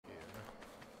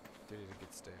do need to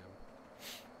get stam.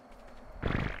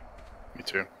 Me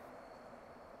too.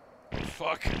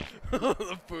 Fuck.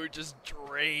 The food just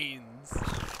drains.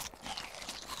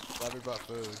 Glad we brought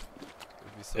food. It'd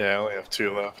be so Yeah, I cool. only have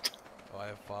 2 left. Oh, I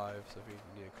have 5, so if we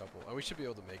need a couple. Oh, we should be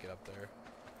able to make it up there.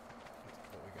 That's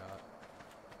what we got.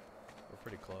 We're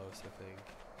pretty close, I think.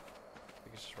 I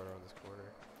think it's just right around this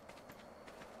corner.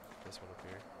 This one up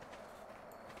here.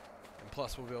 And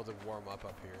plus, we'll be able to warm up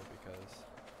here because...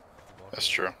 That's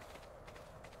true.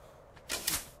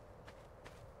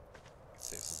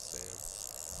 Save some sand.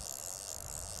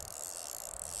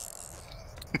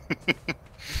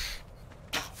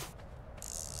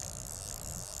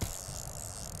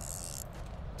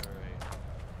 Alright.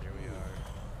 Here we are.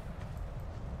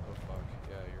 Oh fuck.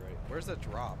 Yeah, you're right. Where's that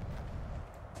drop?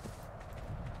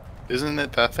 Isn't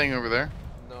it that thing over there?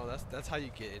 No, that's how you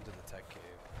get into the tech cave.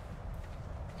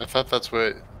 I thought that's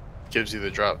what gives you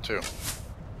the drop too.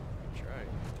 Try.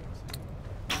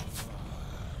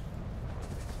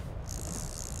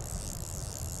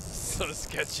 So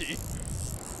sketchy.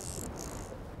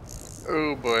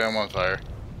 Oh boy, I'm on fire.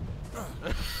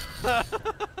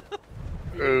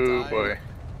 Oh boy.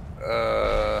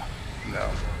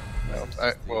 No. No.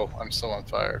 Well, I'm still on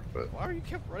fire, but Why are you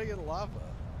kept running in lava?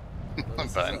 I'm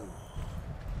fine.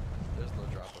 There's no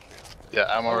drop up here. Yeah,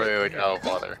 I'm already wait, like here. out of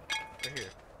water. Right here.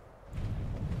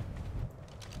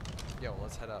 Yeah, well,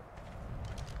 let's head up.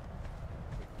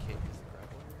 We can't use the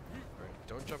grapple here? Alright,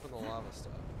 don't jump in the lava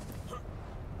stuff. I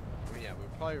mean, yeah, we'll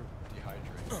probably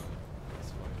dehydrate, but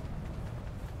it's fine.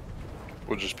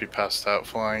 We'll just be passed out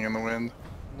flying in the wind.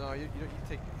 No, you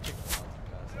take a while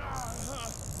to pass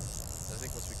out. I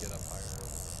think once we get up higher,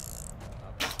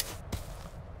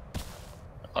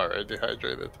 we'll Alright,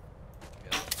 dehydrated.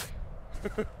 yeah.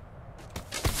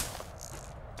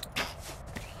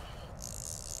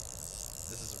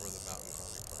 This is where the mountain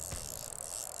climbing part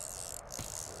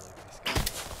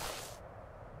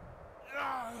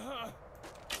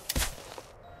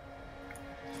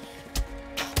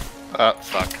Ah,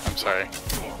 fuck. I'm sorry.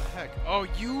 What the heck? Oh,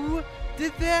 you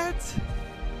did that?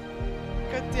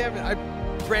 God damn it!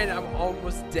 I'm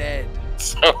almost dead.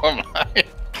 So am I.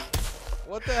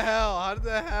 What the hell? How did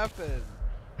that happen?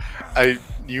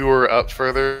 You were up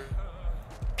further.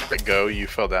 Go, you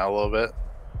fell down a little bit.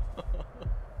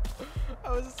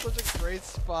 I was in such a great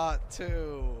spot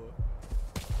too.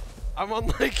 I'm on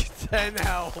like 10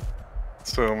 health.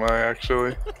 So am I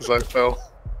actually, because I fell.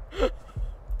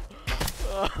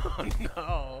 Oh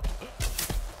no.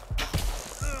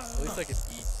 At least I can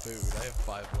eat food. I have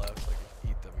 5 left, so I can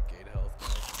eat them and gain health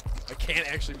now. I can't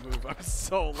actually move. I'm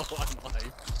so low on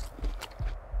life.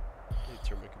 I need to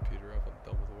turn my computer off. I'm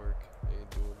done with work. I ain't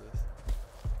doing this.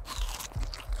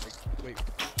 Wait.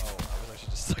 Oh, I was actually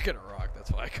just stuck in a rock.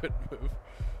 That's why I couldn't move.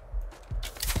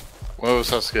 One of us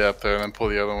has to get up there and then pull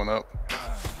the other one up.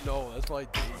 No, that's why I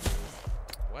did.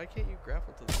 Why can't you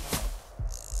grapple to the top?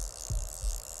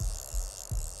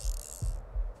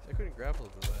 I couldn't grapple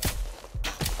to that.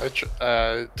 It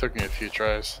took me a few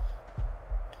tries.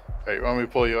 Hey, you want me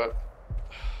to pull you up?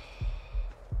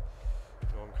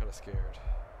 No, I'm kind of scared.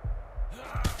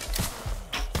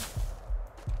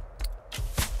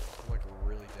 I'm like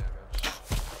really damaged.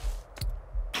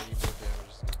 Any more damage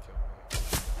is gonna kill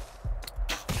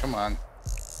me. Come on.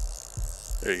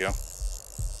 There you go. Am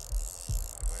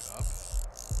I up?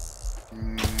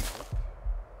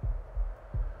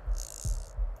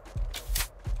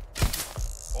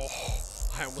 Oh,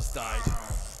 I almost died.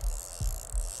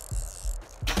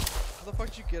 How the fuck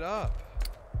did you get up?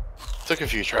 Took a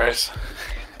few tries.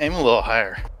 Aim a little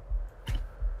higher.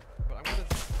 But I'm gonna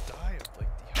die of like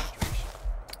dehydration.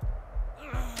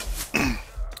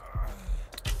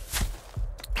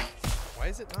 Why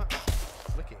is it not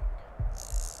flicking?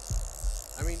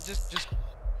 I mean, just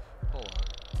hold on.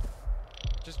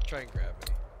 Just try and grab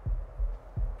me.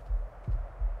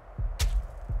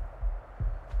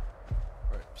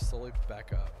 Alright, slowly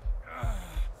back up.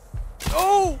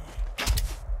 Oh!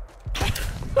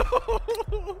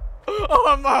 Oh,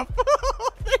 I'm up! Oh,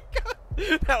 thank God.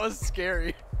 That was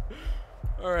scary.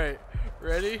 Alright,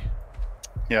 ready?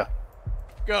 Yeah.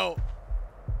 Go!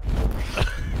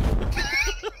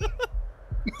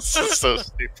 This is so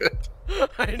stupid.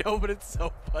 I know, but it's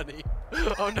so funny.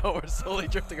 Oh no, we're slowly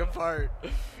drifting apart.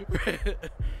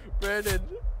 Brandon!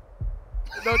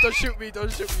 No, don't shoot me,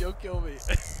 don't shoot me, you'll kill me.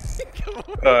 Come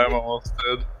on. I'm almost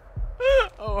dead.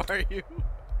 Oh, are you?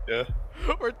 Yeah.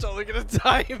 We're totally gonna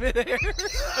die in midair.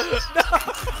 No!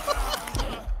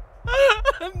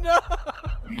 No!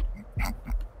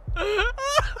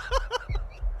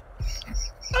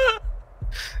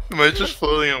 Am I just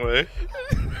floating away?